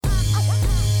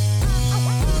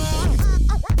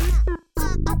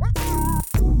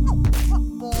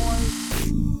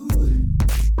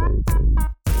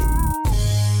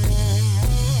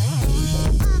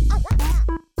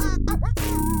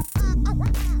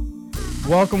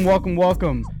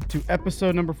Welcome to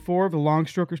episode number 4 of the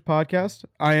Longstrokers podcast.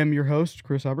 I am your host,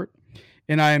 Chris Hubbard,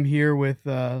 and I am here with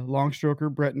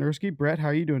Longstroker Brett Nursky. Brett, how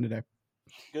are you doing today?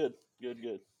 Good.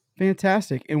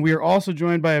 Fantastic. And we are also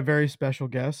joined by a very special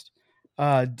guest,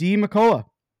 Dee McCullagh.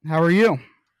 How are you?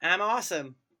 I'm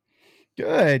awesome.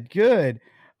 Good.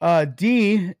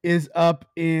 Dee is up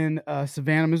in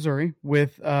Savannah, Missouri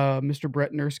with Mr.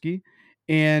 Brett Nursky.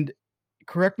 And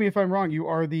correct me if I'm wrong, you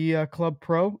are the club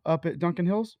pro up at Duncan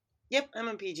Hills? Yep, I'm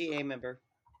a PGA member.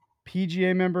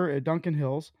 PGA member at Duncan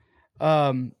Hills.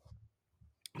 Tell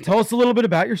us a little bit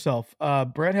about yourself.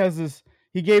 Brett has this,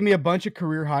 he gave me a bunch of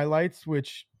career highlights,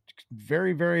 which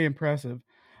very, very impressive.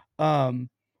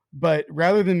 But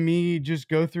rather than me just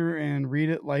go through and read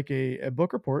it like a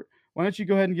book report, why don't you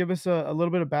go ahead and give us a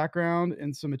little bit of background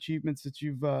and some achievements that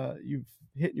you've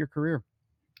hit in your career?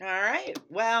 All right.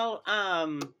 Well,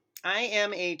 I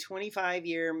am a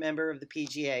 25-year member of the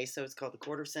PGA, so it's called the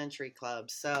Quarter Century Club.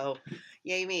 So,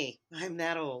 yay me, I'm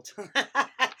that old,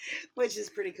 which is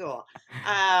pretty cool.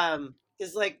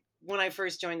 Because like when I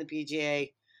first joined the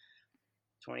PGA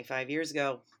 25 years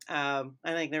ago, I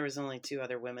think there was only 2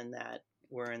 other women that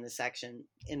were in the section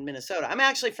in Minnesota. I'm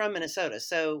actually from Minnesota,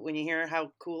 so when you hear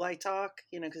how cool I talk,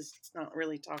 because it's not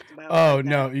really talked about. Oh like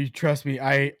no, you trust me.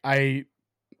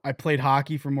 I played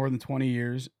hockey for more than 20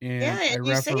 years, and I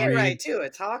you say it right too.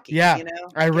 It's hockey. Yeah,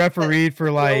 I refereed for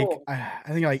I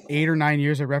think like 8 or 9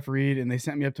 years. I refereed, and they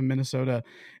sent me up to Minnesota,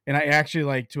 and I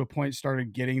actually to a point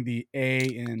started getting the A,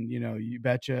 and you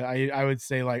betcha. I would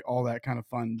say like all that kind of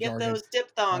fun. Get jargon. Those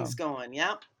diphthongs going.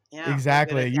 Yep. Yeah.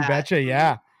 Exactly. You betcha.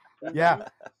 Yeah. Yeah.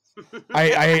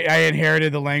 I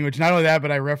inherited the language. Not only that,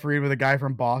 but I refereed with a guy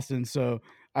from Boston, so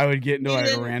I would get into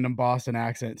a random Boston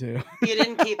accent too. You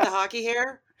didn't keep the hockey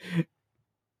hair?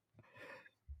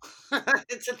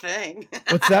 It's a thing.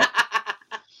 What's that?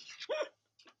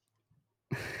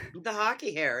 The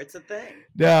hockey hair. It's a thing.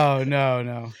 No,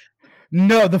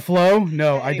 the flow.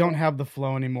 No, I don't have the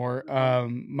flow anymore.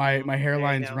 My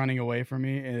hairline's running away from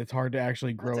me, and it's hard to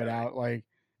actually grow it out. Like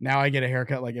now I get a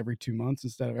haircut like every 2 months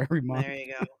instead of every month.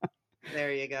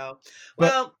 There you go.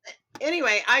 Well,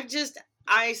 anyway,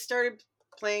 I started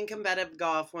playing competitive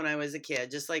golf when I was a kid,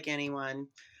 just like anyone.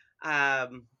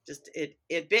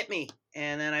 It bit me,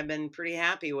 and then I've been pretty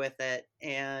happy with it,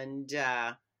 and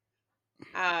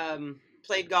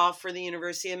played golf for the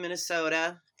University of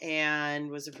Minnesota and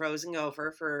was a pros and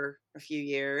gopher for a few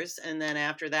years. And then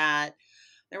after that,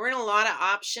 there weren't a lot of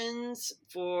options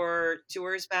for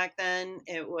tours back then.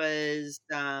 It was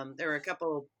there were a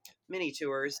couple mini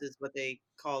tours is what they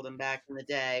called them back in the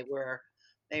day, where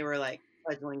they were like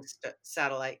fledgling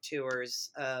satellite tours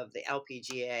of the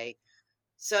LPGA.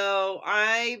 So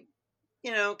I,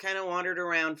 kind of wandered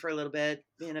around for a little bit,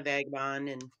 being a vagabond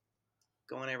and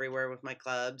going everywhere with my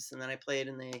clubs. And then I played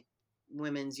in the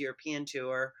Women's European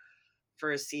Tour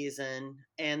for a season.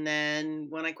 And then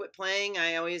when I quit playing,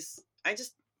 I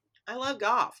love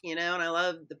golf, and I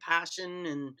love the passion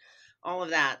and all of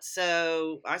that.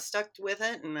 So I stuck with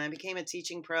it, and I became a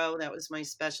teaching pro. That was my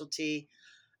specialty.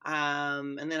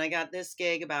 And then I got this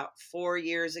gig about 4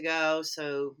 years ago.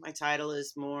 So my title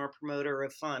is more promoter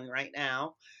of fun right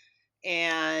now.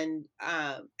 And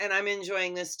I'm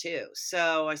enjoying this too.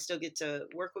 So I still get to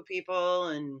work with people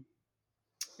and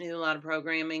do a lot of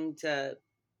programming to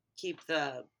keep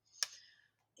the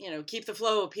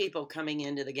flow of people coming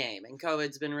into the game. And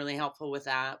COVID's been really helpful with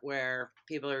that, where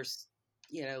people are,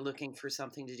 looking for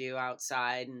something to do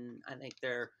outside. And I think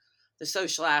the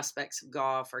social aspects of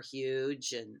golf are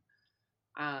huge. And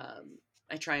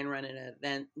I try and run an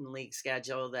event and league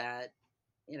schedule that,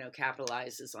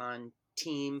 capitalizes on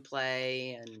team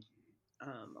play and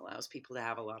allows people to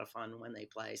have a lot of fun when they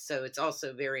play. So it's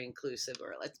also very inclusive,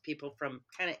 or lets people from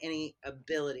kind of any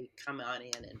ability come on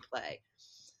in and play.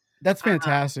 That's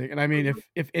fantastic. And I mean,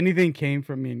 if anything came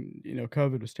from,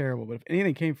 COVID was terrible, but if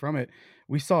anything came from it,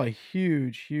 we saw a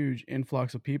huge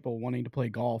influx of people wanting to play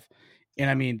golf. And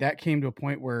I mean, that came to a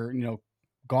point where,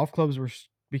 golf clubs were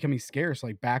becoming scarce,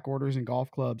 like back orders in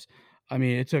golf clubs. I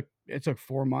mean, it took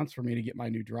 4 months for me to get my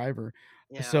new driver.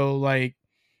 Yeah. So like,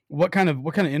 what kind of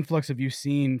influx have you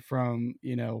seen from,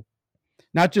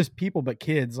 not just people, but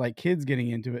kids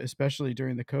getting into it, especially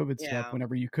during the COVID stuff,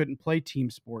 whenever you couldn't play team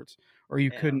sports or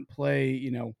you couldn't play,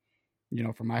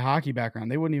 from my hockey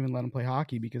background, they wouldn't even let them play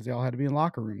hockey because they all had to be in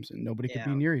locker rooms and nobody could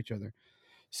be near each other.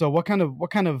 So what kind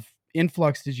of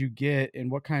influx did you get, and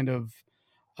what kind of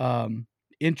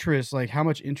interest, like how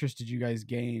much interest did you guys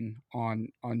gain on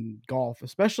golf,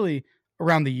 especially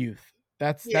around the youth?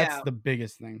 That's the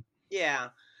biggest thing. Yeah.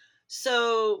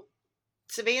 So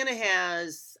Savannah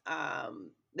has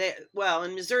Well,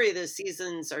 in Missouri, the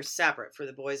seasons are separate for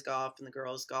the boys golf and the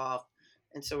girls golf,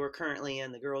 and so we're currently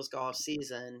in the girls golf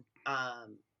season.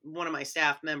 One of my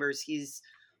staff members, he's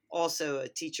also a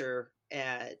teacher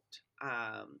at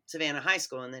Savannah High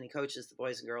School, and then he coaches the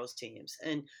boys and girls teams.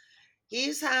 And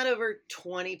he's had over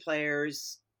 20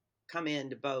 players come in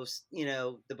to both,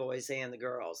 the boys and the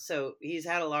girls. So he's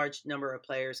had a large number of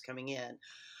players coming in.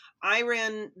 I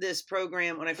ran this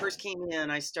program when I first came in.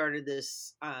 I started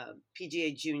this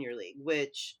PGA Junior League,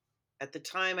 which at the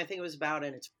time I think it was about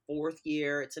in its fourth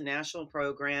year. It's a national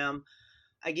program.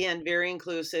 Again, very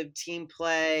inclusive, team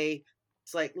play.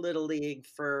 It's like little league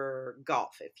for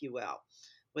golf, if you will,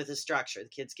 with a structure. The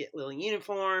kids get little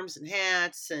uniforms and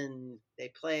hats, and they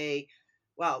play.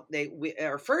 Well,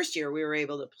 our first year we were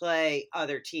able to play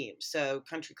other teams. So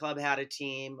Country Club had a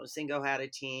team, Mosingo had a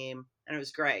team, and it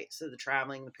was great. So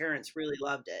the parents really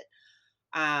loved it.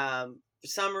 For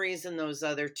some reason, those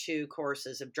other two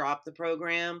courses have dropped the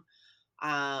program.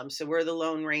 So we're the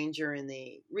Lone Ranger in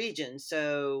the region.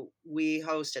 So we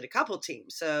hosted a couple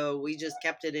teams. So we just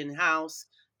kept it in house.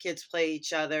 Kids play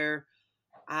each other.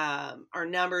 Our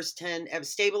numbers have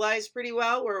stabilized pretty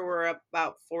well, where we're up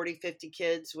about 40, 50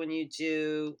 kids when you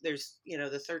do, there's,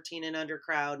 the 13 and under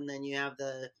crowd, and then you have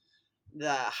the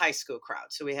high school crowd.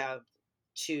 So we have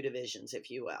two divisions, if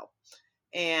you will.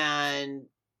 And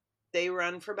they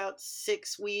run for about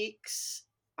 6 weeks,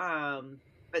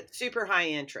 but super high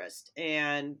interest.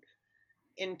 And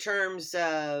in terms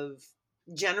of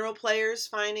general players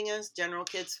finding us, general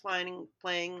kids playing,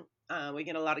 we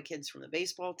get a lot of kids from the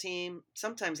baseball team.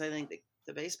 Sometimes I think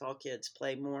the baseball kids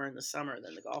play more in the summer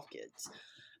than the golf kids.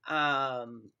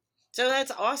 So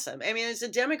that's awesome. I mean, it's a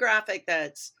demographic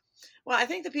I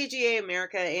think the PGA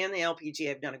America and the LPGA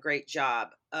have done a great job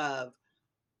of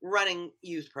running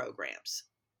youth programs.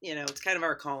 It's kind of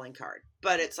our calling card,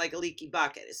 but it's like a leaky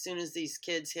bucket. As soon as these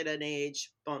kids hit an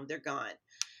age, boom, they're gone.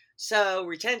 So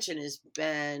retention has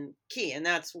been key, and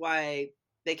that's why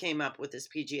they came up with this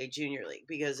PGA Junior League,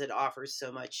 because it offers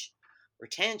so much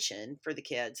retention for the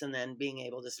kids, and then being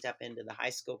able to step into the high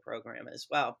school program as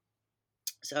well.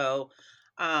 So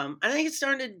I think it's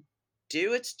starting to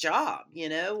do its job,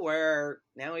 where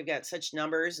now we've got such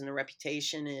numbers and the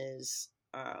reputation is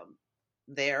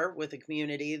there with the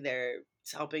community.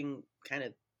 It's helping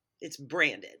it's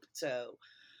branded. So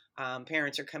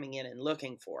parents are coming in and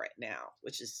looking for it now,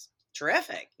 which is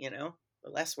terrific, the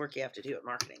less work you have to do at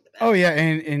marketing, the better. Oh yeah,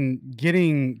 and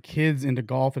getting kids into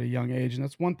golf at a young age, and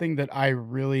that's one thing that I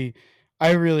really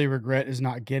regret, is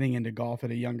not getting into golf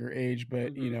at a younger age.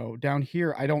 But Mm-hmm. down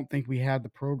here, I don't think we had the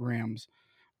programs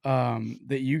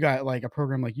that you got, like a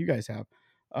program like you guys have.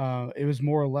 It was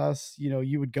more or less,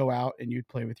 you would go out and you'd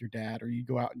play with your dad, or you'd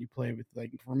go out and you play with,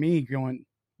 like, for me,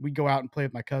 we'd go out and play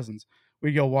with my cousins.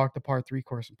 We'd go walk the par three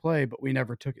course and play, but we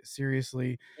never took it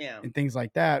seriously Yeah. and things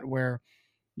like that. Where,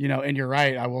 and you're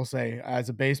right, I will say, as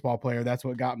a baseball player, that's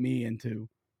what got me into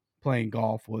playing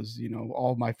golf. Was,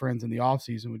 all of my friends in the off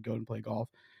season would go and play golf,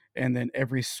 and then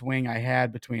every swing I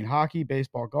had between hockey,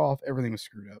 baseball, golf, everything was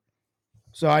screwed up.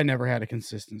 So I never had a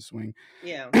consistent swing.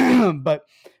 Yeah. but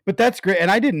that's great.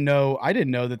 And I didn't know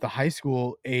that the high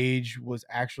school age was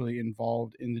actually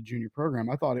involved in the junior program.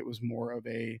 I thought it was more of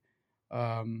a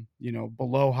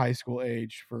below high school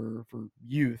age for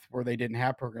youth, where they didn't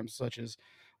have programs such as,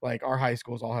 like, our high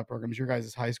schools all have programs. Your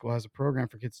guys' high school has a program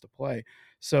for kids to play.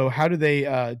 So how do they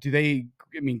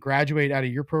graduate out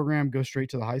of your program, go straight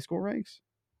to the high school ranks?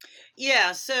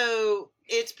 Yeah, so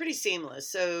it's pretty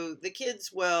seamless. So the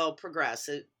kids will progress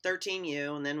at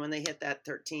 13U, and then when they hit that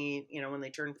 13, when they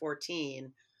turn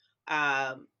 14,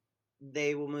 um,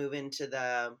 they will move into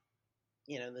the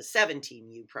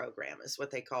 17U program, is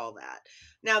what they call that.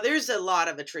 Now, there's a lot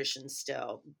of attrition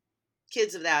still.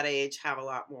 Kids of that age have a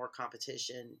lot more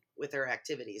competition with their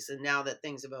activities. And now that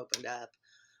things have opened up,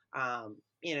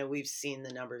 we've seen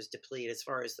the numbers deplete as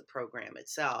far as the program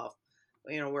itself,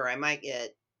 where I might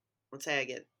get, let's say I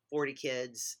get 40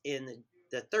 kids in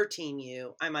the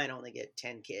 13U, I might only get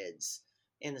 10 kids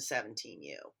in the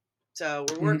 17U. So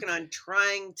we're Mhm. working on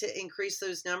trying to increase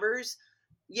those numbers.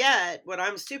 Yet, what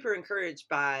I'm super encouraged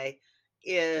by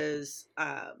is,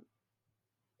 I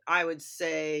would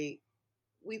say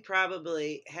we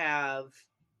probably have,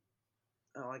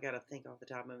 oh, I got to think off the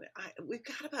top of my head. We've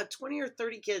got about 20 or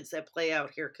 30 kids that play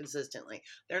out here consistently.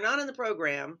 They're not in the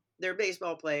program. They're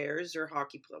baseball players or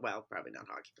hockey. Well, probably not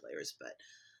hockey players, but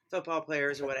football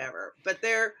players or whatever. But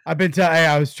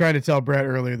I was trying to tell Brett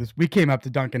earlier this. We came up to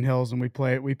Duncan Hills and we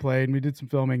played and we did some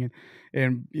filming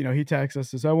and he texted us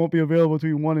says I won't be available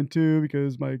between 1 and 2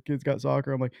 because my kids got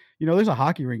soccer. I'm like, there's a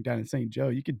hockey rink down in St. Joe.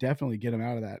 You could definitely get them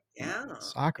out of that yeah,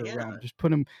 soccer yeah. realm. Just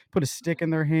put a stick in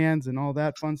their hands and all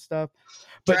that fun stuff.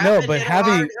 But Drop no, it, but hit a hard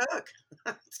having hook.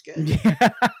 That's good. yeah,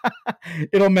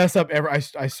 it'll mess up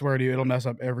I swear to you, it'll mess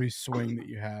up every swing that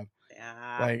you have.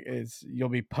 Yeah, Like you'll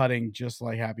be putting just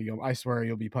like Happy Gilmore. I swear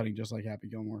you'll be putting just like Happy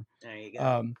Gilmore. there you go.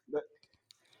 Um, But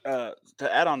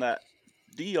to add on that,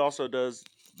 Dee also does,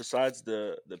 besides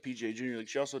the PGA Junior League,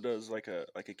 she also does like a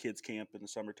kids camp in the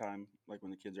summertime, like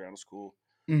when the kids are out of school,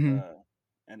 mhm. uh,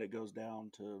 and it goes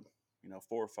down to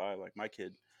 4 or 5. Like my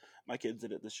kids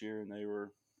did it this year, and they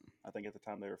were, I think at the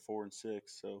time they were 4 and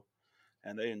 6, so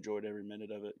and they enjoyed every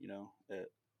minute of it.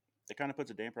 It kind of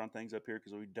puts a damper on things up here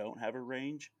because we don't have a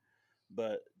range,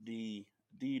 but Dee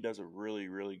does a really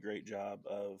great job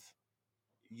of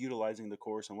utilizing the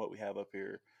course and what we have up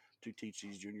here to teach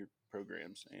these junior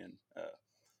programs. And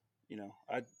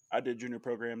I did junior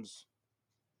programs,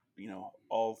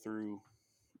 all through,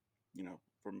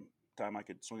 from time I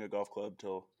could swing a golf club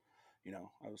till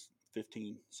I was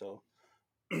 15. So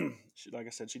like I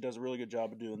said, she does a really good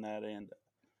job of doing that. And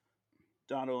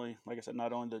not only, like I said,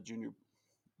 not only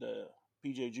the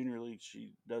PGA Junior League,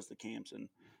 she does the camps, and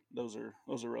those are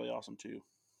really awesome too.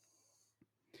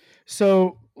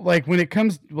 So, like, when it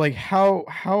comes, like,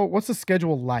 what's the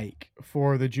schedule like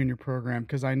for the junior program?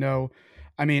 Because I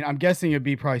mean, I'm guessing it'd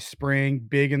be probably spring,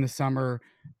 big in the summer,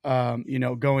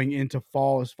 going into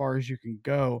fall as far as you can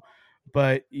go.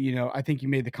 But I think you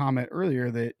made the comment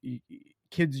earlier that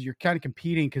kids, you're kind of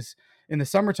competing because in the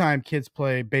summertime, kids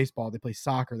play baseball, they play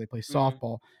soccer, they play Mm.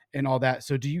 softball, and all that.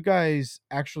 So, do you guys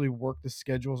actually work the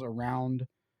schedules around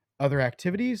other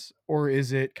activities, or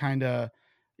is it kind of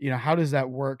how does that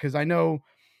work? Because I know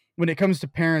when it comes to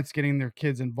parents getting their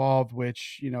kids involved,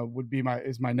 which would be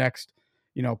my next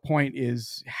point,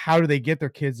 is how do they get their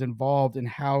kids involved, and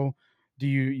how do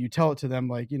you tell it to them,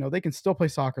 like, they can still play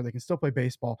soccer, they can still play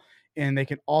baseball, and they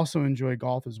can also enjoy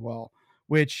golf as well,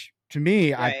 which to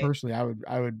me, I Right. personally,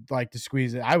 I would like to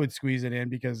squeeze it, I would squeeze it in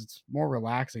because it's more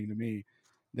relaxing to me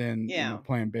than Yeah.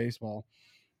 playing baseball.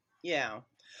 Yeah.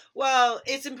 Well,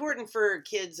 it's important for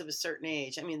kids of a certain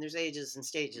age. I mean, there's ages and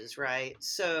stages, right?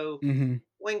 So Hmm.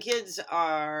 when kids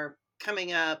are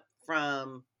coming up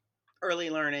from early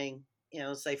learning,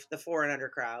 say the 4 and under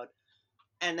crowd,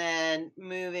 and then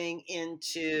moving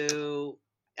into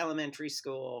elementary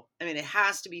school, I mean, it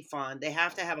has to be fun. They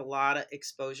have to have a lot of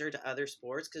exposure to other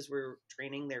sports because we're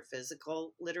training their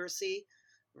physical literacy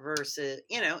versus,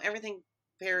 everything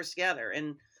pairs together.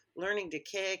 And learning to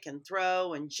kick and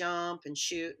throw and jump and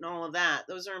shoot and all of that,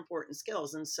 those are important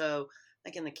skills. And so,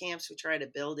 like in the camps, we try to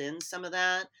build in some of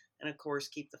that and, of course,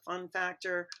 keep the fun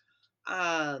factor.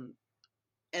 Um,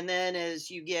 and then as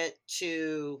you get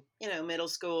to, middle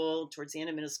school, towards the end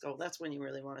of middle school, that's when you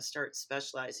really want to start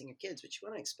specializing your kids, but you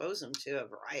want to expose them to a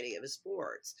variety of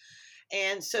sports.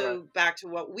 And Right. so back to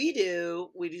what we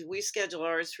schedule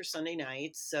ours for Sunday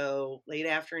nights, so late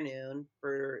afternoon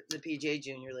for the PGA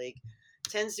Junior League.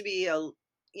 Tends to be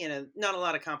not a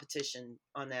lot of competition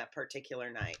on that particular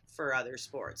night for other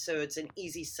sports. So it's an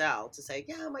easy sell to say,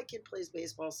 yeah, my kid plays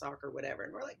baseball, soccer, whatever.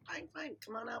 And we're like, fine,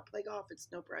 come on out, play golf.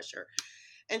 It's no pressure.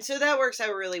 And so that works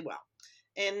out really well.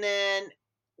 And then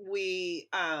we,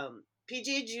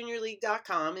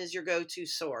 PGAJuniorLeague.com is your go-to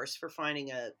source for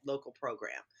finding a local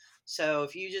program. So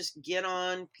if you just get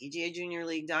on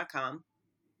PGAJuniorLeague.com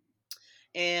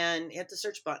and hit the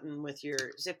search button with your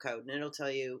zip code, and it'll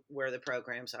tell you where the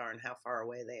programs are and how far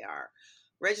away they are.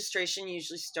 Registration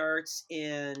usually starts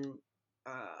in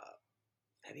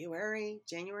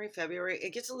January, February.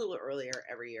 It gets a little earlier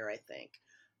every year, I think.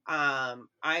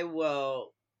 I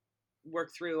will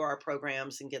work through our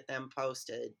programs and get them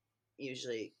posted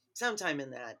usually sometime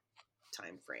in that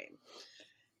time frame.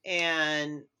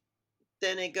 And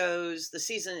then the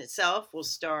season itself will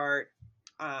start.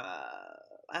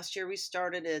 Last year we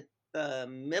started at the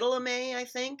middle of May, I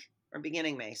think, or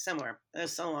beginning May, somewhere. That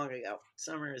was so long ago.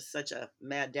 Summer is such a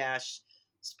mad dash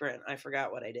sprint. I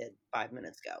forgot what I did 5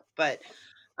 minutes ago. But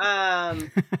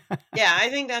yeah, I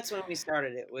think that's when we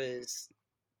started.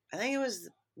 I think it was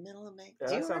the middle of May. Yeah, Do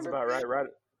that you sounds remember, about Brett? right.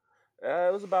 Right.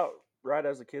 It was about right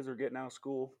as the kids were getting out of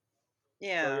school. So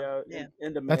Yeah, yeah, yeah.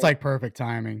 into That's May. like perfect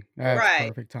timing. That's Right.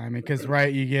 perfect timing because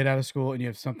right, you get out of school and you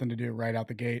have something to do right out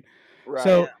the gate. Right. Yeah.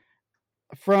 So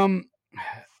from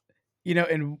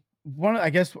and one, I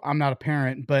guess I'm not a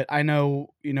parent, but I know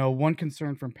one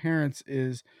concern from parents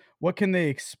is what can they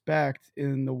expect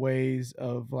in the ways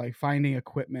of like finding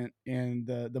equipment and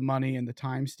the money and the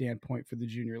time standpoint for the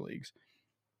junior leagues?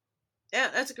 Yeah,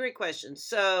 that's a great question.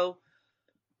 So,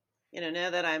 now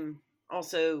that I'm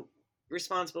also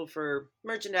responsible for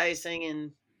merchandising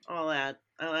and all that,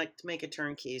 I like to make a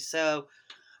turnkey. So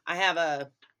I have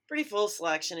a pretty full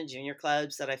selection of junior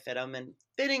clubs that I fit them, and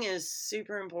fitting is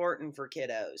super important for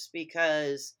kiddos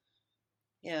because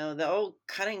the old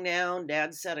cutting down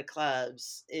dad's set of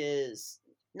clubs is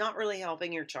not really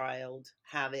helping your child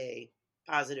have a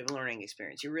positive learning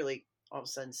experience. You're really all of a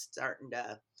sudden starting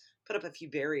to put up a few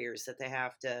barriers that they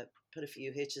have to put a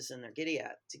few hitches in their giddy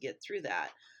up to get through that.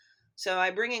 So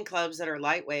I bring in clubs that are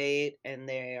lightweight and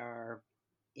they are,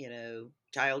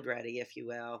 child ready, if you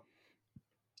will,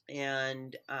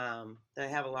 and they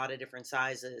have a lot of different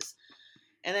sizes.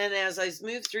 And then as I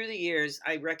move through the years,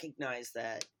 I recognize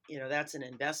that, that's an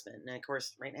investment. And of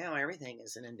course, right now, everything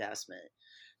is an investment.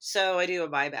 So I do a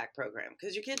buyback program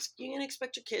because you can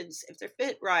expect your kids, if they're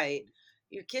fit right,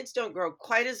 your kids don't grow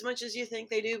quite as much as you think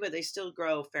they do, but they still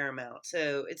grow a fair amount.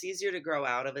 So it's easier to grow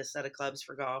out of a set of clubs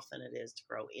for golf than it is to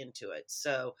grow into it.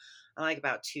 So I like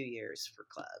about 2 years for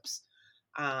clubs.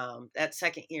 That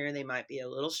second year, they might be a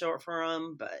little short for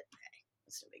them, but hey,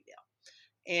 it's no big deal.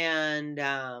 And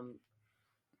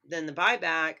then the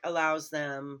buyback allows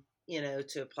them,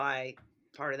 to apply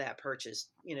part of that purchase,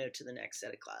 to the next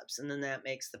set of clubs. And then that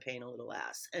makes the pain a little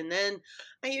less. And then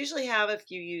I usually have a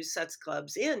few used sets of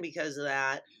clubs in because of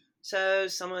that. So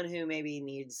someone who maybe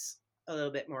needs a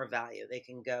little bit more value, they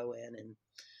can go in and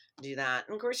do that.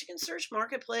 And of course, you can search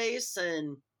Marketplace.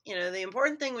 And, the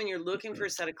important thing when you're looking for a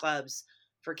set of clubs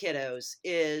for kiddos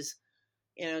is,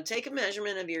 take a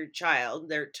measurement of your child,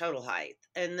 their total height,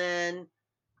 and then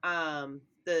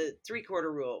the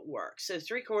 3/4 rule works. So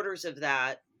 3/4 of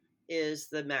that is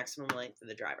the maximum length of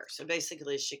the driver. So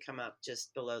basically, it should come up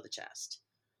just below the chest.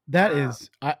 That is,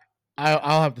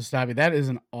 I'll have to stop you. That is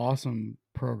an awesome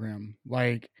program.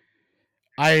 Like,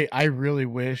 I really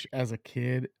wish as a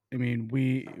kid. I mean,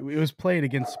 it was played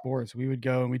against sports. We would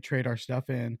go and we'd trade our stuff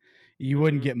in. You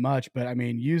wouldn't Mm-hmm. get much, but I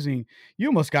mean, you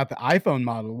almost got the iPhone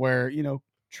model where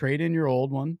trade in your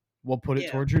old one, we'll put it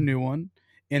Yeah, towards your new one,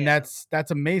 and yeah,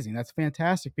 that's amazing. That's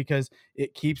fantastic because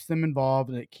it keeps them involved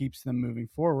and it keeps them moving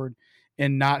forward,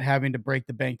 and not having to break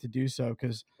the bank to do so.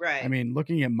 Because I right. mean,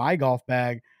 looking at my golf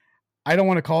bag, I don't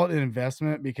want to call it an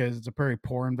investment because it's a very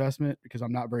poor investment because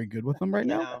I'm not very good with them right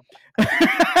now.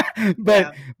 Yeah, but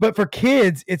yeah, but for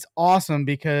kids, it's awesome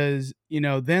because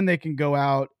then they can go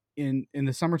out in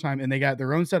the summertime and they got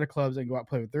their own set of clubs. They can go out and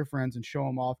play with their friends and show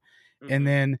them off. And mm-hmm.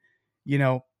 then you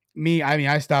know I mean,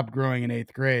 I stopped growing in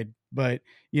 8th grade, but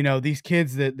these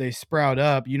kids that they sprout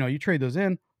up, you trade those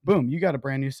in, boom, you got a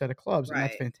brand new set of clubs, and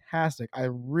that's Right. fantastic. I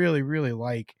really really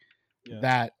like Yeah,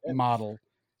 that and model.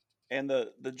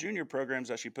 the junior programs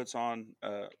that she puts on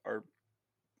are,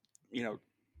 you know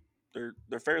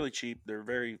they're fairly cheap. They're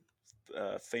very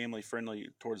family friendly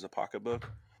towards the pocketbook,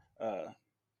 uh,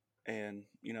 and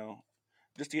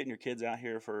just getting your kids out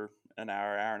here for an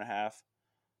hour and a half,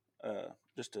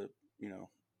 just to you know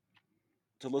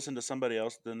to listen to somebody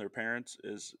else than their parents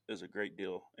is a great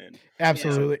deal. And Yeah, so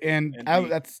Absolutely, and and Dee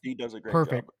that's Dee does a great job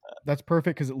perfect. with that. That's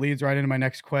perfect because it leads right into my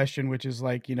next question, which is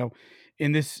like,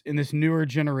 in this newer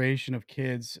generation of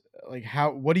kids, like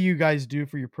what do you guys do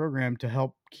for your program to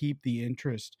help keep the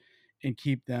interest and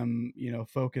keep them,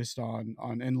 focused on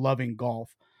and loving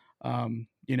golf?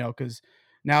 Because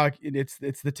now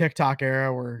it's the TikTok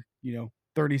era where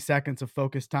 30 seconds of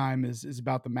focus time is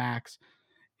about the max,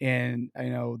 and I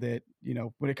know that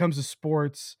when it comes to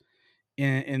sports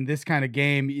in this kind of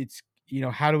game, it's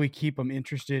how do we keep them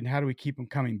interested and how do we keep them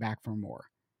coming back for more?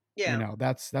 yeah.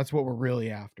 That's what we're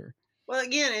really after. Well,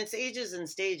 again, it's ages and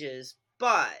stages,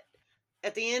 but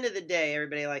at the end of the day,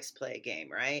 everybody likes to play a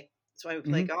game, right? That's why we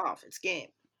play Hmm. golf. It's game.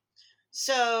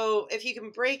 So if you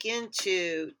can break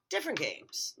into different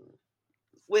games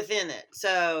within it,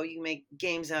 so you can make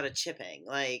games out of chipping,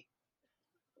 like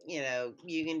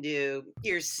you can do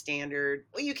your standard.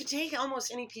 Well, you could take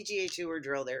almost any PGA Tour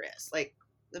drill there is. Like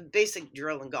the basic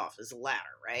drill in golf is a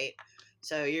ladder, right?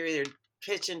 So you're either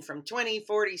pitching from 20,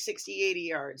 40, 60, 80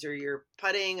 yards, or you're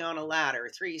putting on a ladder,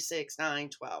 3, 6, 9,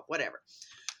 12, whatever.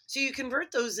 So you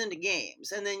convert those into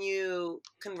games, and then you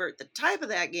convert the type of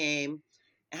that game,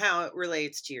 how it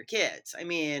relates to your kids. I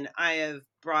mean, I have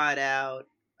brought out,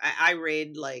 I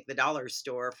raid like the dollar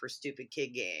store for stupid kid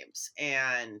games,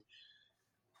 and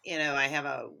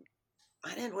I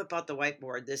didn't whip out the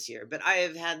whiteboard this year, but I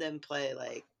have had them play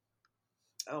like,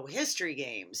 history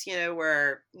games,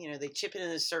 where, they chip it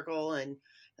in a circle and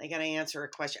they got to answer a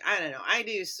question. I don't know. I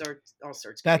do all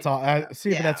sorts of That's crazy all. stuff. See,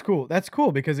 but that's cool. That's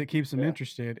cool because it keeps them Yeah.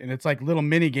 interested, and it's like little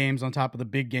mini games on top of the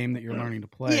big game that you're learning to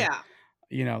play. Yeah.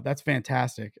 You know, that's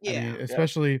fantastic. I Yeah. mean,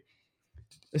 especially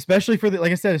for the,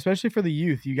 like I said, especially for the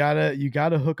youth, you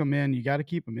gotta hook them in. You gotta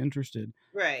keep them interested.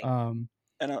 Right. And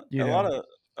You a know,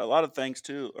 lot of things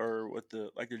too, or with the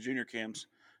junior camps,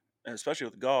 and especially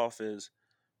with golf, is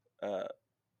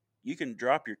you can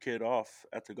drop your kid off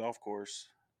at the golf course,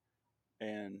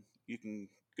 and you can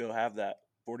go have that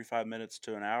 45 minutes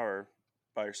to an hour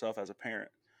by yourself as a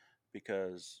parent,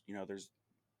 because there's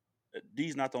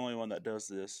Dee's not the only one that does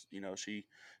this. She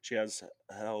has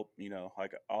help.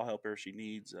 Like, I'll help her if she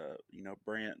needs.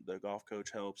 Brant, the golf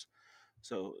coach, helps.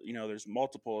 So there's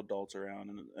multiple adults around,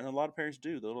 and a lot of parents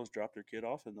do. They'll just drop their kid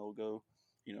off and they'll go,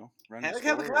 run Have the a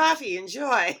cup of store. coffee.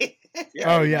 Enjoy.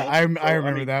 Yeah, oh yeah, I So,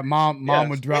 remember that. Mom yeah,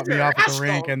 would drop Kids me are off at the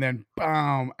irrational. rink and then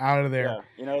boom, out of there.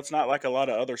 yeah. It's not like a lot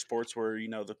of other sports where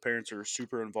the parents are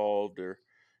super involved, or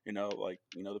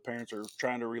the parents are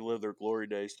trying to relive their glory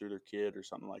days through their kid or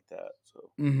something like that. So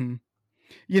Mm-hmm.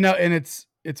 And it's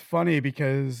funny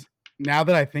because now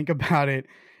that I think about it,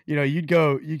 you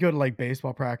go to like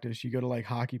baseball practice, you go to like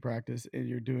hockey practice, and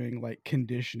you're doing like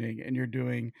conditioning, and you're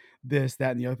doing this,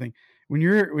 that, and the other thing. When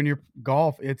you're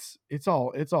golf, it's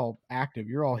all active.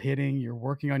 You're all hitting, you're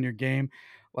working on your game.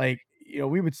 Like,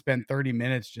 we would spend 30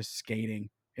 minutes just skating.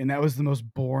 And that was the most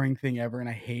boring thing ever. And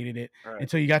I hated it right.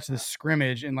 until you got to the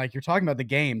scrimmage. And like you're talking about the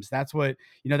games, that's what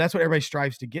everybody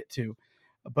strives to get to.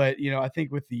 But I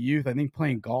think with the youth, I think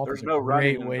playing golf There's is a no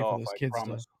running great in way for golf, those I kids to.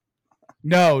 promise.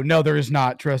 No, there is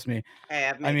not. Trust me. Hey,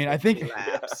 I've I made mean, I 50 think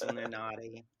laps when they're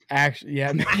naughty. actually,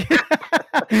 yeah,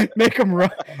 make them run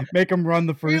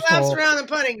the 3 first laps hole. around the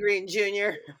putting green,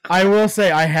 Junior. I will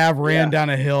say I have ran Yeah. down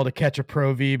a hill to catch a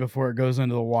Pro V before it goes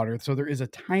into the water, so there is a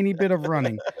tiny bit of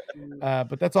running,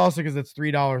 but that's also because it's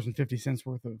 $3.50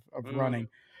 worth of running.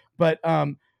 But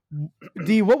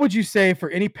Dee, what would you say for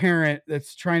any parent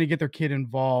that's trying to get their kid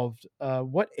involved?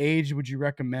 What age would you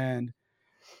recommend?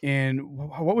 And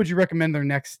what would you recommend their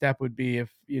next step would be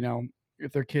if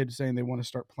their kid's saying they want to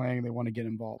start playing, they want to get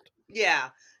involved? Yeah.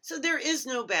 So there is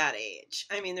no bad age.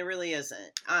 I mean, there really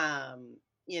isn't. Like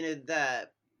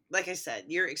I said,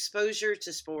 your exposure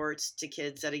to sports to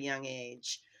kids at a young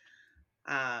age.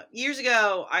 Years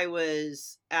ago, I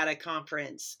was at a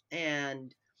conference,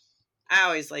 and I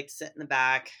always like to sit in the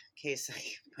back in case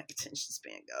my attention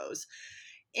span goes.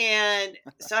 And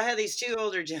so I had these 2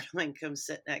 older gentlemen come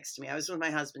sit next to me. I was with my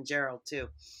husband, Gerald, too.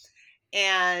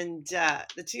 And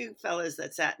the 2 fellas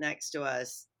that sat next to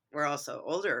us were also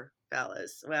older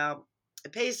fellas. Well,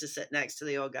 it pays to sit next to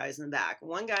the old guys in the back.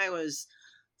 One guy was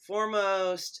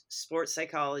foremost sports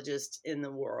psychologist in the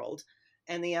world,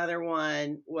 and the other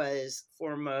one was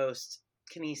foremost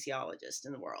kinesiologist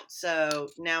in the world. So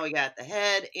now we got the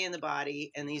head and the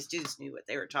body, and these dudes knew what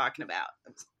they were talking about.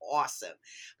 It was awesome.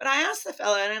 But I asked the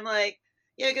fella, and I'm like,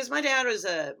 because my dad's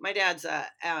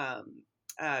a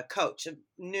coach of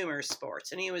numerous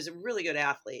sports, and he was a really good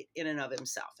athlete in and of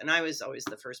himself. And I was always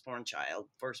the firstborn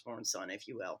son, if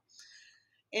you will.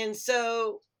 And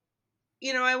so,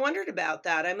 I wondered about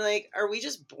that. I'm like, are we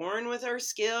just born with our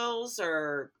skills,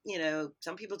 or,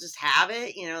 some people just have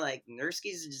it, like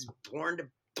Nurski's just born to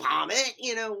bomb it,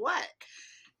 what?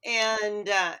 And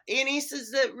he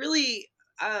says that really,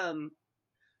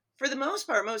 for the most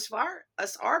part, most of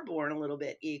us are born a little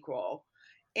bit equal.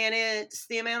 And it's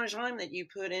the amount of time that you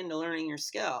put into learning your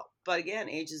skill. But again,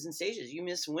 ages and stages. You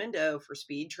miss a window for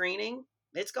speed training,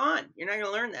 it's gone. You're not going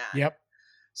to learn that. Yep.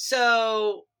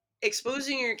 So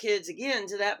exposing your kids again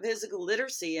to that physical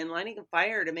literacy and lighting a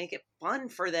fire to make it fun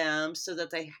for them so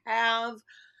that they have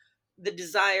the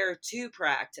desire to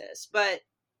practice. But,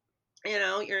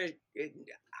 I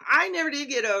never did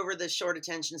get over the short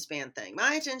attention span thing.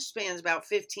 My attention span is about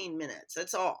 15 minutes.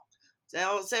 That's all. That's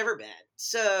all it's ever been.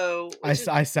 So I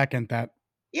second that.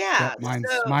 Yeah.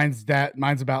 Yep, mine's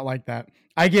about like that.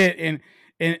 I get in,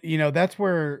 that's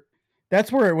where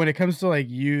when it comes to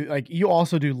you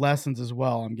also do lessons as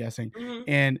well, I'm guessing. Mm-hmm.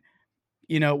 And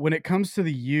when it comes to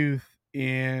the youth,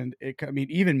 and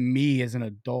even me as an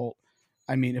adult,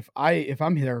 if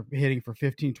I'm hitting for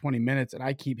 15, 20 minutes and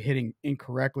I keep hitting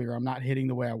incorrectly, or I'm not hitting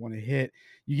the way I want to hit,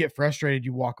 you get frustrated,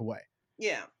 you walk away.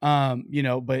 Yeah.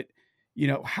 But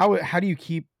how do you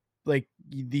keep like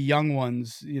the young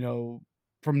ones,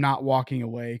 from not walking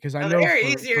away? Because I know they're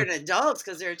easier than adults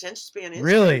because their attention span is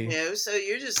really new. So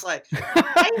you're just like, hey,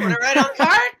 you want to ride on the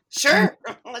cart? Sure,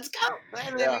 let's go.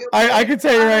 Yeah. I can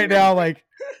tell you right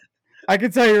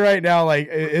now,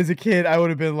 as a kid, I would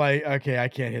have been like, okay, I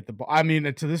can't hit the ball.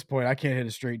 To this point, I can't hit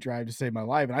a straight drive to save my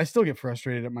life, and I still get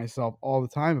frustrated at myself all the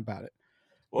time about it.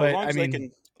 Well, But I mean,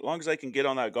 as long as they can get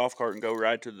on that golf cart and go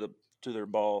right to their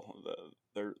ball,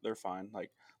 they're fine.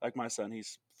 Like my son,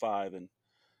 he's 5, and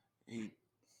he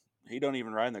he don't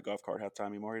even ride in the golf cart half the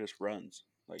time anymore. He just runs.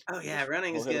 Like Oh yeah,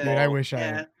 running he'll is hit a dude, good. I ball. wish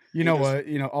Yeah. you He know just what,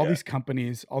 yeah. all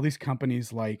these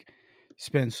companies like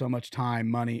spend so much time,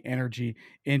 money, energy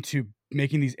into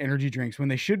making these energy drinks when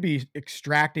they should be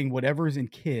extracting whatever is in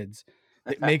kids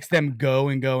that makes them go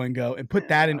and go and go and put I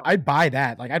that in. know. I'd buy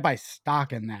that. Like I'd buy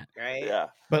stock in that. Right? Yeah.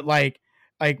 But like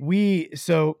we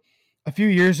so a few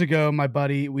years ago, my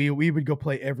buddy, we would go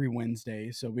play every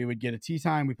Wednesday. So we would get a tee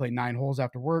time, we play 9 holes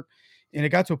after work. And it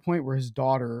got to a point where his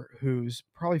daughter, who's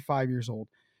probably 5 years old,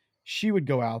 she would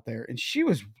go out there and she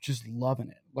was just loving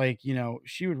it. Like,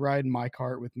 she would ride in my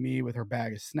cart with me with her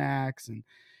bag of snacks. And,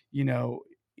 you know,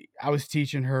 I was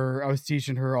teaching her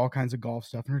all kinds of golf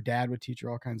stuff, and her dad would teach her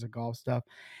all kinds of golf stuff.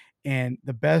 And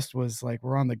the best was like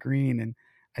we're on the green and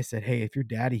I said, "Hey, if your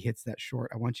daddy hits that short,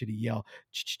 I want you to yell."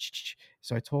 "Ch-ch-ch-ch."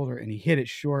 So I told her, and he hit it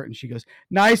short, and she goes,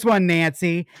 "Nice one,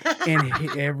 Nancy." And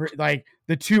like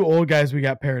the two old guys we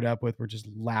got paired up with were just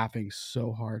laughing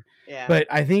so hard. Yeah. But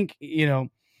I think,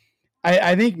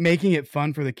 I think making it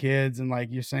fun for the kids, and like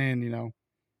you're saying,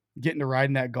 getting to ride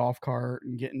in that golf cart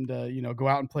and getting to, go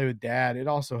out and play with dad, it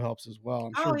also helps as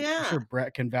well. Oh I'm sure yeah.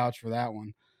 Brett can vouch for that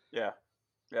one. Yeah.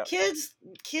 Yeah.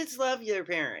 Kids love their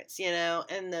parents,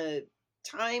 and the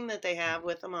time that they have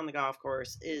with them on the golf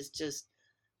course is just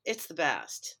it's the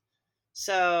best.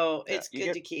 So Yeah. it's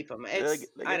good to keep them. They I get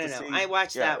to don't know. see. I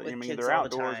watch Yeah. that I with mean, kids they're all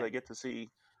the outdoors. time. They get to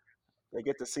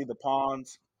see the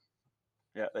ponds.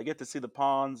 Yeah. They get to see the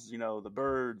ponds. The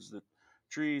birds, the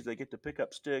trees. They get to pick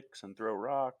up sticks and throw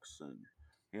rocks and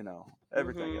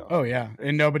everything Mhm. else. Oh yeah,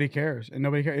 and nobody cares. And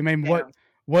nobody cares. I mean, Yeah.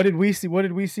 what did we see? What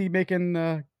did we see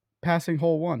making passing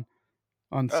hole one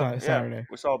on Oh yeah, Saturday?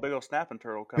 we saw a big old snapping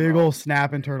turtle come Big off. old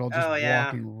snapping turtle just Oh yeah.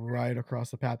 walking right across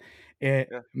the path. Yeah.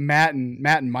 Matt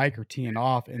and Mike are teeing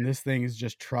off, and this thing is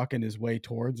just trucking his way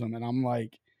towards them. And I'm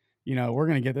like, we're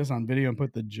gonna get this on video and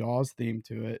put the Jaws theme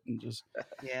to it, and just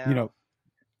you Yeah. know.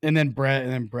 And then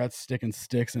Brett's sticking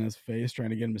sticks in his face,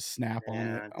 trying to get him to snap on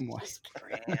it. Yeah. I'm like, Just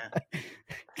yeah.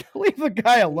 leave the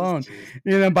guy Jeez, alone. jeez.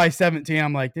 And then by 17,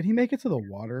 I'm like, did he make it to the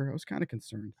water? I was kind of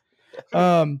concerned.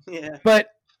 Yeah. But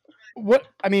what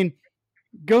I mean,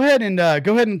 go ahead and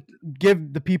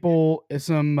give the people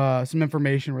some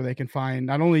information where they can find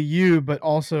not only you but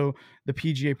also the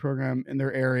PGA program in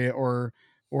their area, or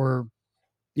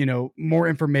more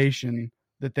information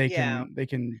that Yeah. they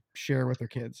can share with their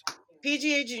kids.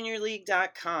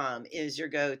 PGAJuniorLeague.com is your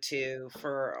go-to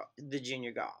for the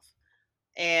junior golf.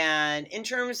 And in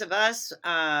terms of us,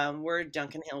 we're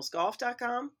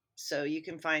DuncanHillsGolf.com. So you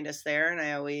can find us there. And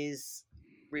I always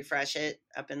refresh it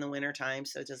up in the wintertime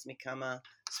so it doesn't become a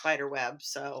spider web.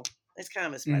 So it's kind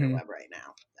of a spider Mhm. web right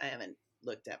now. I haven't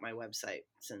looked at my website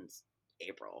since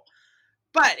April,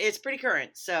 but it's pretty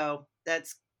current. So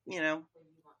that's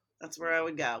where I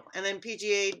would go. And then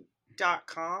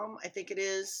PGA.com, I think it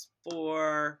is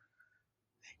for,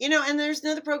 and there's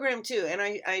another program too. And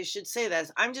I should say that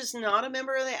I'm just not a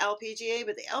member of the LPGA,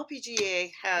 but the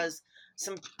LPGA has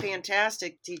some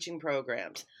fantastic teaching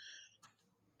programs.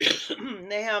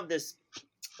 They have this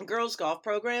girls golf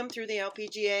program through the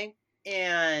LPGA,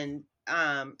 and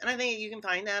I think you can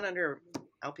find that under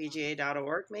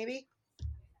lpga.org maybe.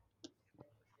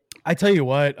 I tell you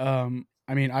what, I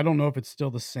mean, I don't know if it's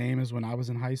still the same as when I was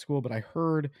in high school, but I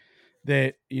heard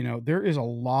that there is a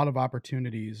lot of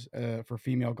opportunities for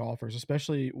female golfers,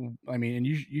 especially. I mean, and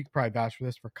you could probably vouch for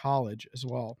this for college as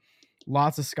well.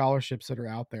 Lots of scholarships that are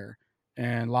out there,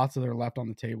 and lots of that are left on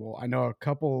the table. I know a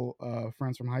couple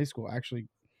friends from high school actually,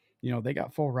 they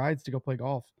got full rides to go play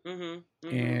golf. Mm-hmm.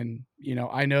 Mm-hmm. And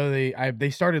I know they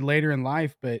started later in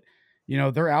life, but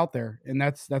they're out there, and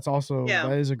that's also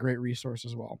that is a great resource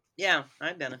as well. Yeah,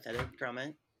 I benefited from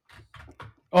it.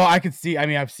 Oh, I could see. I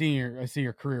mean, I see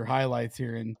your career highlights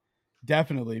here, and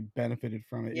definitely benefited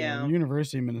from it. Yeah.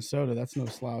 University of Minnesota, that's no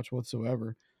slouch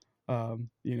whatsoever. I'm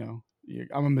a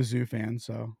Mizzou fan,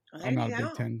 so I'm not a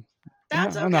Big Ten.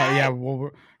 That's yeah, okay. not, yeah,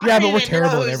 well, but we're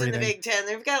terrible at everything. In the Big Ten,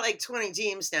 they've got like 20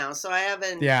 teams now, so I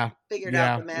haven't figured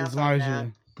out the math as long on as that.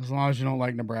 As long as you don't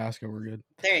like Nebraska, we're good.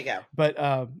 There you go. But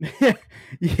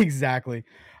exactly.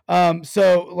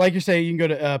 So like you say, you can go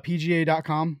to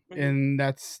PGA.com, Mm-hmm. and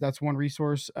that's one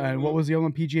resource. And what was the other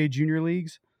one? PGA Junior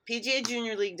Leagues?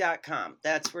 PGAJuniorLeague.com.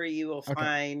 That's where you will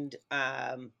find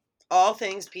all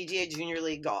things PGA Junior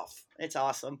League golf. It's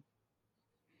awesome.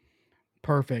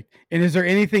 Perfect. And is there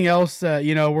anything else?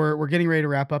 We're getting ready to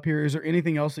wrap up here. Is there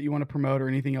anything else that you want to promote, or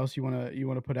anything else you want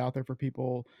to put out there for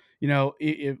people?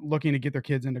 Looking to get their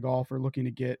kids into golf, or looking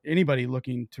to get anybody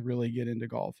looking to really get into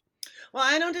golf. Well,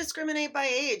 I don't discriminate by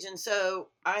age. And so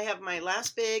I have my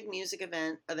last big music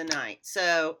event of the night.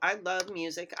 So I love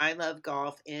music. I love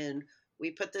golf. And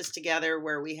we put this together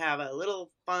where we have a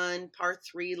little fun par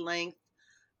 3 length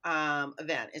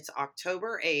event. It's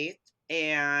October 8th.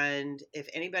 And if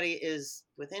anybody is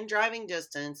within driving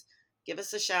distance, give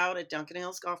us a shout at Duncan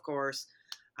Hills Golf Course.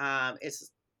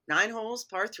 It's 9 holes,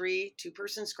 par 3,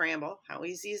 2-person scramble. How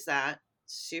easy is that?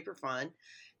 Super fun.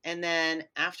 And then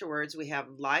afterwards, we have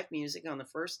live music on the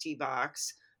first tee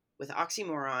box with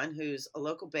Oxymoron, who's a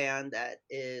local band that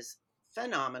is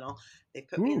phenomenal. They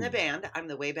put me in the band. I'm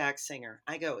the way back singer.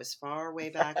 I go as far way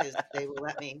back as they will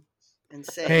let me and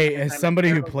sing. Hey, as somebody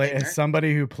who played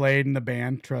in the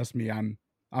band, trust me, I'm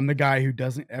the guy who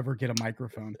doesn't ever get a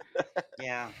microphone.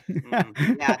 Yeah.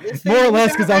 Yeah. More or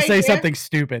less because I'll say something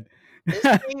stupid. This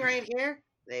thing right here,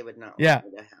 they would not want me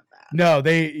to have that. No,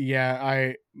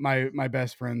 my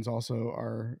best friends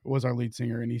also was our lead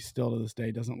singer, and he still to this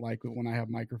day doesn't like it when I have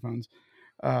microphones.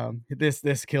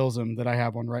 This kills him that I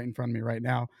have one right in front of me right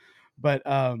now. But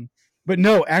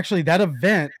no, actually that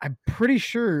event, I'm pretty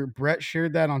sure Brett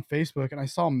shared that on Facebook, and I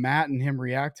saw Matt and him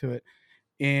react to it.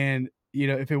 And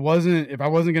if I wasn't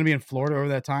going to be in Florida over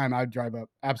that time, I'd drive up.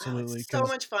 Absolutely. It's so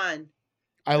much fun.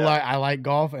 I like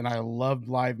golf, and I love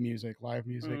live music. Live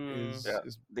music is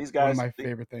these guys, one of my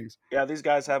favorite things. Yeah, these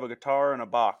guys have a guitar and a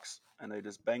box, and they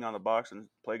just bang on the box and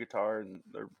play guitar, and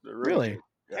they're really yeah.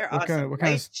 They're awesome. What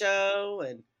kind of show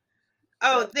and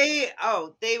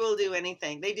they will do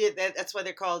anything. They did that. That's why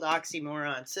they're called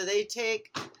Oxymoron. So they take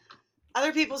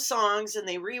other people's songs and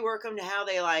they rework them to how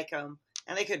they like them,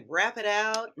 and they could rap it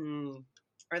out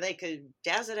or they could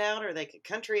jazz it out, or they could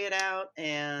country it out,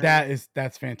 and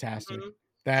that's fantastic.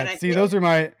 Those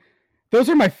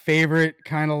are my favorite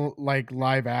kind of like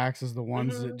live acts, is the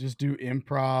ones that just do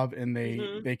improv and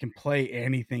they can play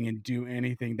anything and do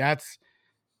anything. That's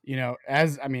I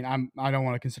don't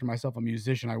want to consider myself a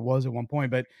musician. I was at one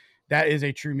point, but that is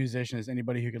a true musician, is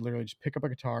anybody who could literally just pick up a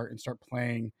guitar and start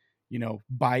playing,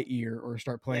 by ear, or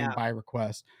start playing by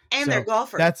request. And they're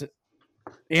golfers.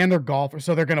 And they're golfers,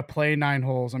 so they're going to play 9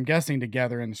 holes, I'm guessing,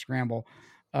 together in the scramble.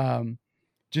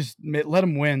 Just let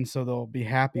them win, so they'll be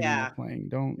happy when they're playing.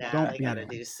 Don't they gotta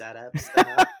do setup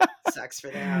stuff. Sucks for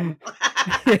them.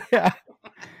 Yeah.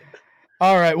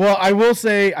 All right. Well, I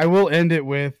will end it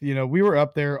with, we were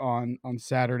up there on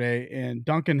Saturday, and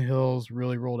Duncan Hills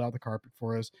really rolled out the carpet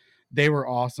for us. They were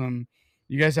awesome.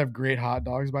 You guys have great hot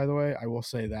dogs, by the way. I will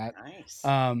say that. Nice.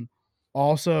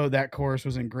 Also, that course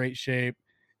was in great shape.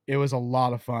 It was a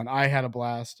lot of fun. I had a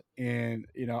blast, and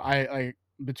I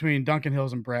between Duncan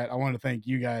Hills and Brett, I want to thank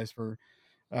you guys for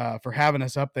having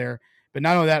us up there. But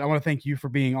not only that, I want to thank you for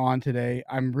being on today.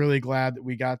 I'm really glad that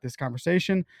we got this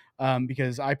conversation,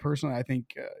 because I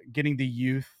think getting the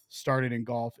youth started in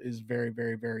golf is very,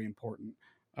 very, very important.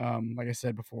 Like I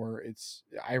said before,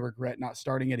 I regret not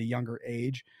starting at a younger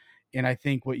age. And I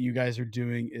think what you guys are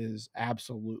doing is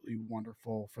absolutely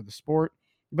wonderful for the sport.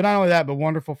 But not only that, but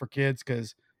wonderful for kids,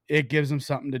 because it gives them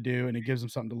something to do, and it gives them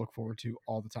something to look forward to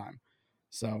all the time.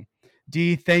 So,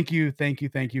 Dee, thank you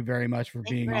very much for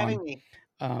being on. Having me.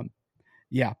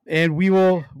 Yeah, and we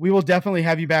will definitely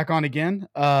have you back on again.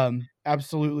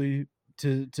 Absolutely,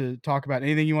 to talk about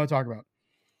anything you want to talk about.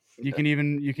 Okay. You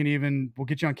can even we'll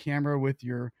get you on camera with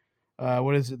your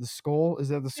what is it? The skull? Is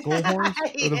that the skull horns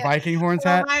or the Viking horns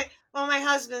hat? My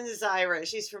husband is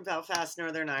Irish. He's from Belfast,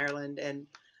 Northern Ireland, and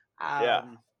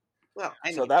well,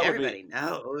 everybody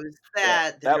knows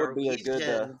that that would be a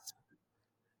good.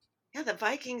 Yeah, the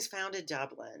Vikings founded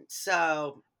Dublin,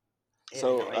 so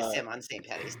it's him on St.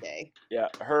 Paddy's Day. Yeah,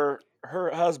 her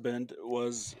husband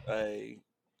was a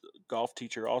golf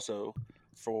teacher also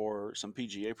for some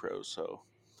PGA pros. So,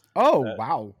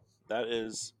 wow,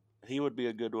 he would be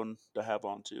a good one to have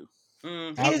on too.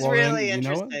 He's really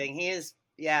interesting. He is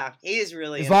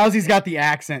really. As long as he's got the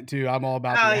accent too, I'm all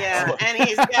about. Oh yeah, and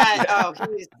he's got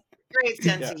he's great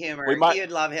sense of humor. You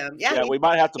would love him. Yeah, we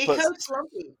might have to put. He coached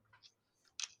Lumpy.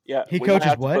 Yeah, he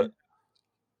coaches what?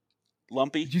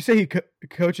 Lumpy. Did you say he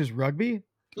coaches rugby?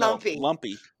 Lumpy. No,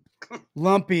 Lumpy.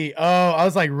 Lumpy. Oh, I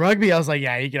was like rugby. I was like,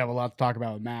 yeah, you could have a lot to talk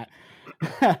about with Matt.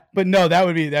 But no,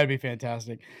 that'd be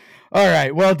fantastic. All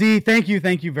right. Well, Dee, thank you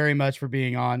very much for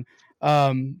being on.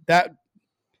 That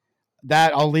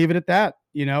I'll leave it at that.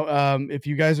 If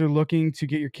you guys are looking to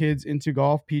get your kids into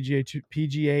golf,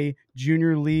 PGA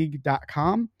Junior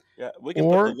League.com. Yeah, we can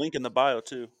put the link in the bio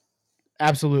too.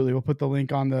 Absolutely. We'll put the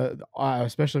link on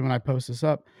especially when I post this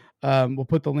up. We'll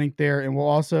put the link there, and we'll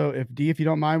also, if you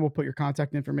don't mind, we'll put your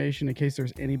contact information in case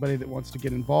there's anybody that wants to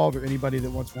get involved or anybody that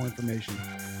wants more information.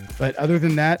 But other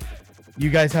than that, You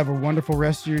guys have a wonderful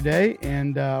rest of your day,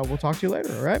 and we'll talk to you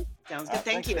later. All right. Sounds good.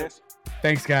 Thank you. Guys.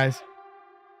 Thanks, guys.